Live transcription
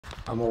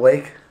I'm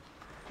awake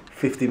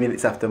 50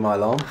 minutes after my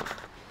alarm.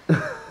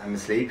 I'm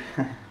asleep.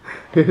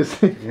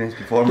 50 minutes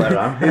before my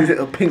alarm. Is it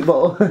a pink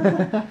bottle? You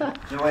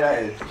know why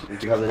that is?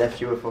 It's because I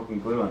left you a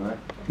fucking good one, right?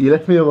 You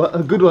left me a what?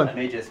 A good one? I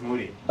made you a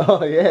smoothie.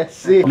 Oh yeah,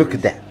 see. Look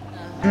at that.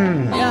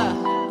 Yeah.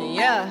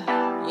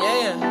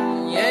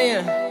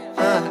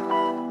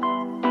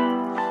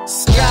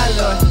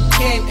 Skylord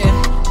came in,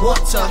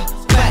 water,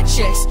 fat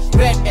checks,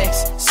 red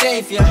X,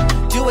 savior.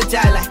 Do or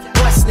die like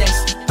what's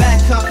next?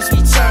 Back up as we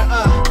turn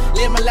up.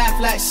 Live my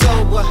life like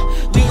sober.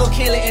 We gon'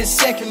 kill it in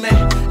second,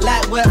 man.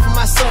 Light work for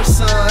my soul,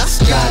 son.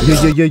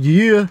 Skylord.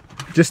 Yeah.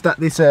 Just at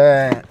this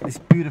this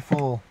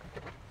beautiful.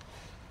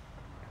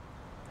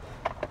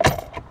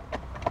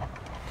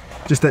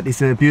 Just at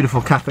this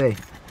beautiful cafe,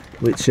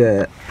 which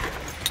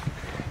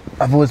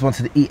I've always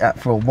wanted to eat at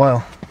for a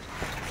while.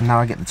 And now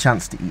I get the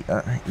chance to eat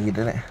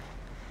in it.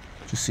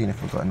 Just seeing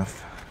if we've got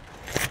enough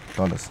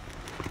dollars.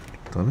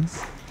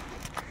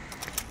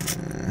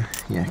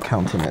 Yeah,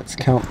 counting it. Let's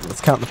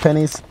count the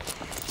pennies.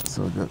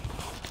 So we've got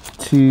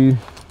 2,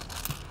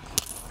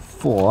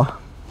 4,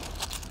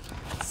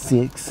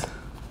 6,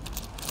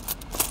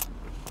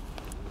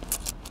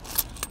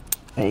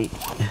 8.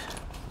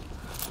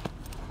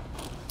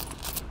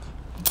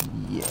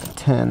 Yeah,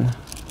 10.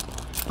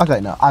 I got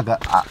enough. I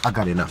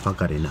got enough.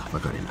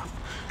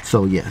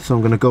 So yeah, so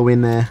I'm gonna go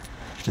in there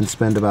and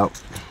spend about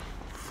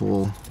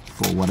for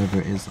whatever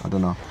it is. I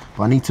don't know.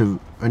 But I need to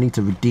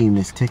redeem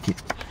this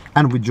ticket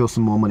and withdraw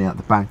some more money out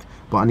the bank.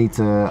 But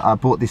I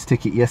bought this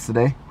ticket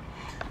yesterday.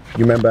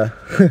 You remember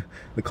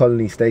the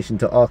Colony Station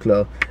to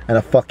Arklow, and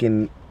I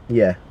fucking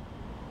yeah.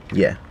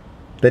 They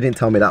didn't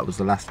tell me that was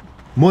the last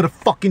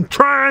motherfucking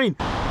train.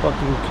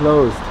 Fucking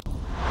closed.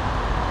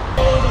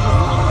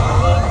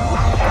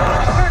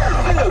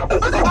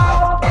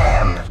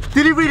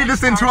 Did he really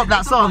just interrupt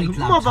that song?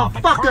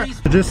 Motherfucker!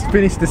 I just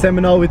finished the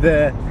seminar with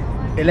the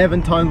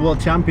 11-time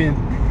world champion,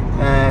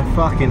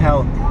 fucking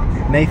hell,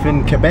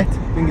 Nathan Kebet,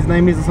 I think his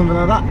name is, or something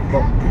like that.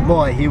 But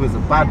boy, he was a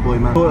bad boy,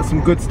 man. Taught some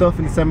good stuff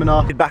in the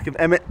seminar. Back of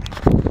Emmet.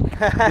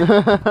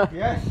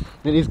 Yes.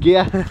 In his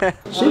gear. Look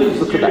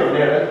at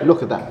that.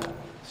 Look at that.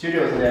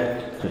 Studio's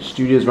there. The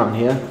studio's around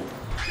here.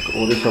 Got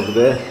all this over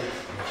there.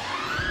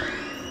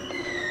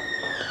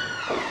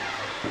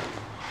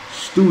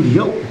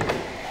 Studio.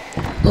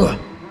 Ugh.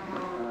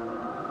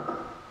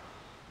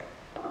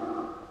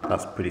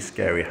 That's pretty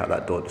scary how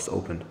that door just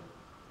opened.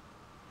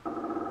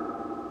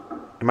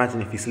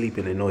 Imagine if you're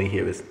sleeping and all you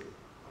hear is.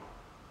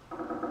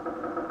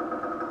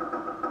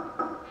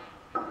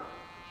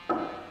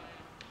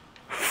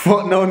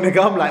 What? No,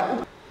 nigga, I'm like.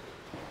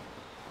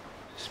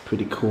 It's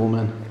pretty cool,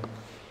 man.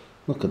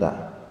 Look at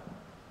that.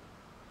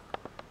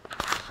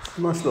 It's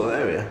a nice little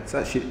area. It's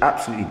actually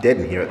absolutely dead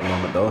in here at the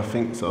moment, though. I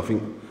think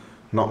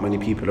not many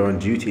people are on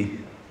duty,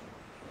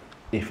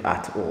 if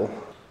at all.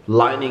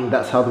 Lightning,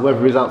 that's how the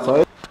weather is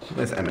outside.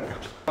 Where's Emmet?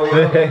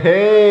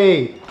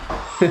 Hey!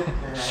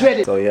 Shred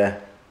it! So yeah,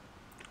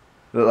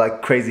 look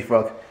like Crazy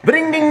Frog.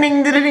 Ding ding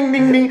ding ding ding ding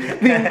ding ding.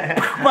 Yeah,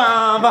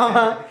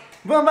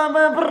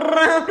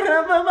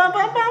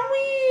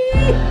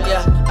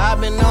 I've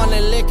been on the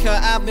liquor,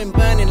 I've been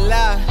burning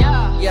loud.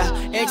 Yeah,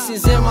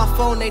 exes in my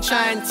phone, they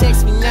try and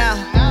text me now.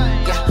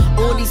 Yeah,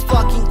 all these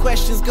fucking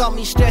questions got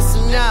me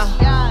stressing now.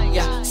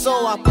 Yeah,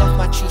 so I puff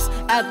my trees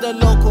at the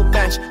local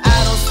branch.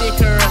 I don't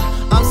stick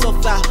around, I'm so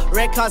foul.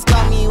 Red cars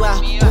got me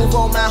wow. Move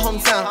on my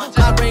hometown,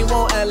 my brain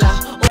won't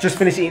allow. Just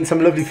finished eating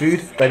some lovely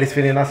food. But it's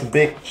feeling nice and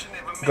big.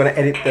 I'm gonna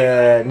edit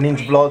the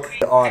Ninja vlog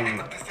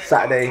on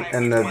Saturday,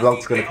 and the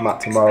vlog's gonna come out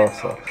tomorrow,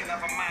 so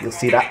you'll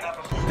see that.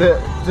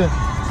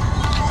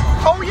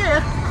 Oh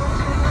yeah!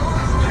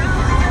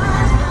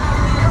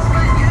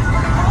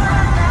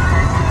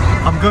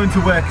 I'm going to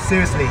work,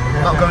 seriously.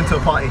 I'm not going to a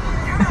party.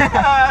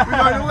 We're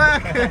going to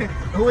work! It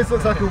always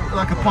looks like a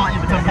party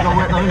every time we go to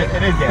work, doesn't it?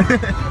 It is, yeah.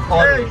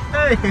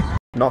 Hey!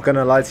 Not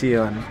gonna lie to you,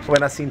 man.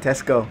 When I seen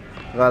Tesco,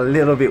 I got a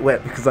little bit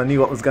wet because I knew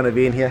what was gonna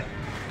be in here.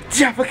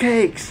 Jaffa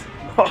cakes!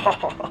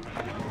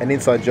 An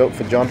inside joke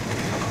for John.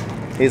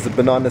 Here's the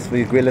bananas for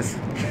your grillers.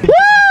 Woo!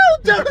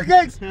 Jaffa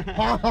cakes!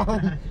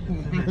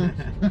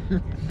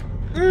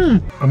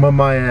 I'm on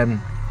my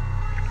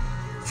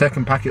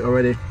second packet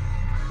already.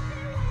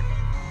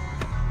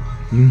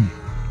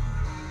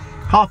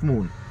 Half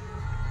moon.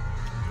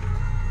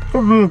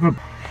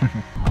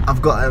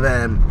 I've got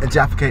a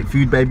Jaffa cake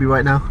food baby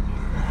right now.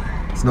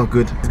 It's not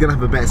good. He's gonna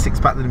have a better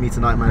six-pack than me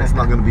tonight, man. It's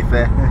not gonna be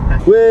fair.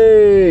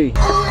 Way!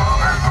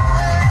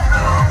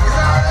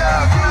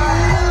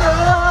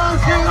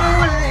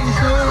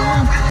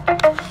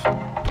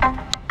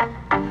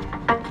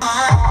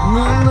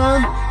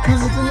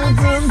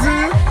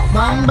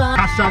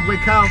 Hashtag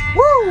with cow.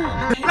 Woo!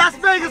 Las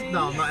Vegas!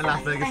 No, I'm not in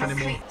Las Vegas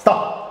anymore.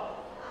 Stop!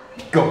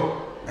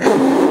 Go!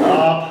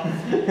 Stop!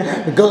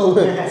 Go!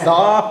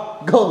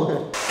 Stop!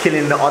 Go!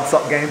 Killing the odd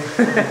sock game.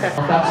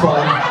 That's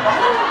right.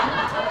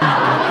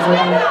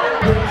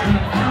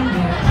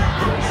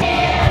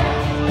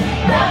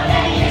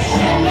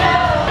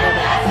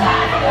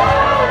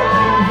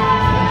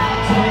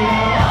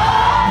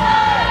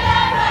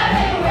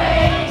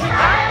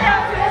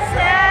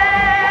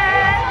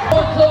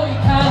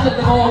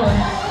 the moment.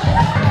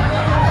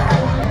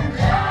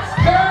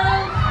 Girl,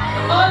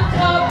 on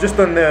top. Just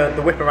done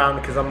the whip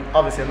around because I'm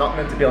obviously not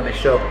meant to be on this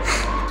show.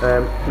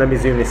 Let me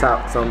zoom this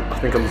out. So I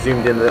think I'm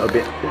zoomed in a little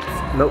bit. Oops.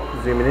 Nope,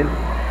 zooming in.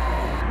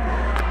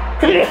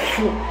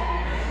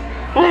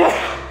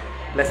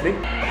 Bless me.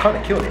 I kind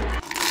of killed it.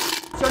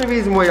 The only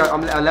reason why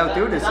I'm allowed to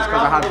do this is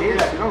because I have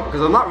these, you know,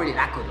 because I'm not really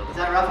that good looking.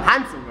 I'm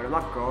handsome, but I'm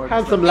not gorgeous.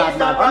 Handsome lad,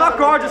 man. I'm not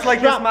gorgeous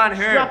like this man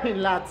here. Strapping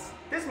lads.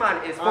 This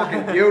man is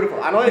fucking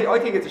beautiful, and I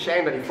think it's a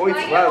shame that he fights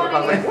as well,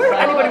 because like, why would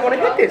anybody want to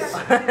hit this?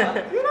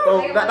 You know?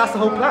 Well, that's the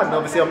whole plan.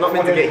 Obviously, I'm not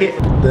meant to get hit.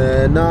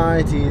 The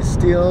night is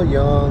still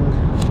young.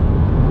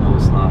 No,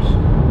 it's not.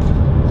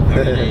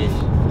 Very late.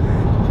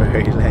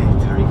 Very late.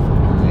 Very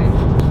fucking late.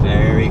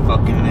 Very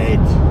fucking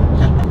late.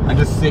 I'm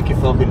just sick of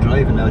fucking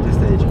driving now at this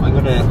stage. I'm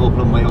gonna open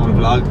up my own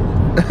vlog.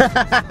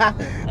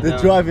 The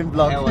driving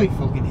vlog. How I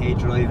fucking hate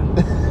driving.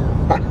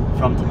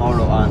 From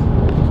tomorrow on.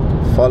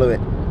 Follow it.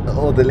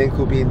 Oh, the link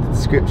will be in the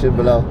description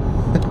below.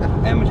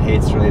 Emmet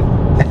hates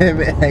driving.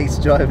 Emmet hates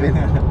driving.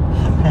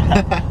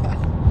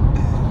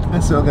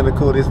 That's what I'm gonna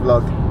call this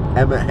vlog.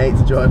 Emmet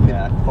hates driving.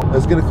 Yeah, I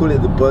was gonna call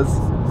it the buzz.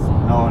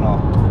 No.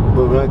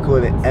 But we're gonna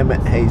call it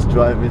Emmet hates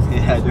driving.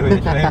 Yeah, do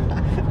it.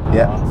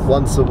 Yeah,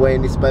 one Subway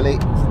in his belly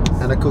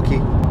and a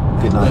cookie.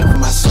 Good night.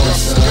 My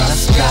source,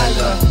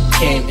 Skylar,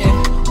 came in,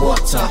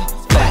 water,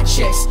 flat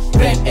checks,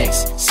 red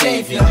X,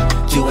 savior,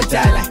 do or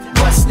die like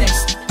what's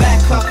next?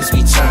 Back up cause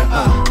we turn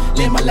up,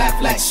 live my life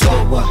like so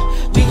what?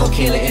 We gon'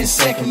 kill it in a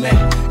second,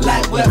 man,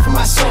 like well for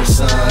my soul,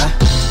 son.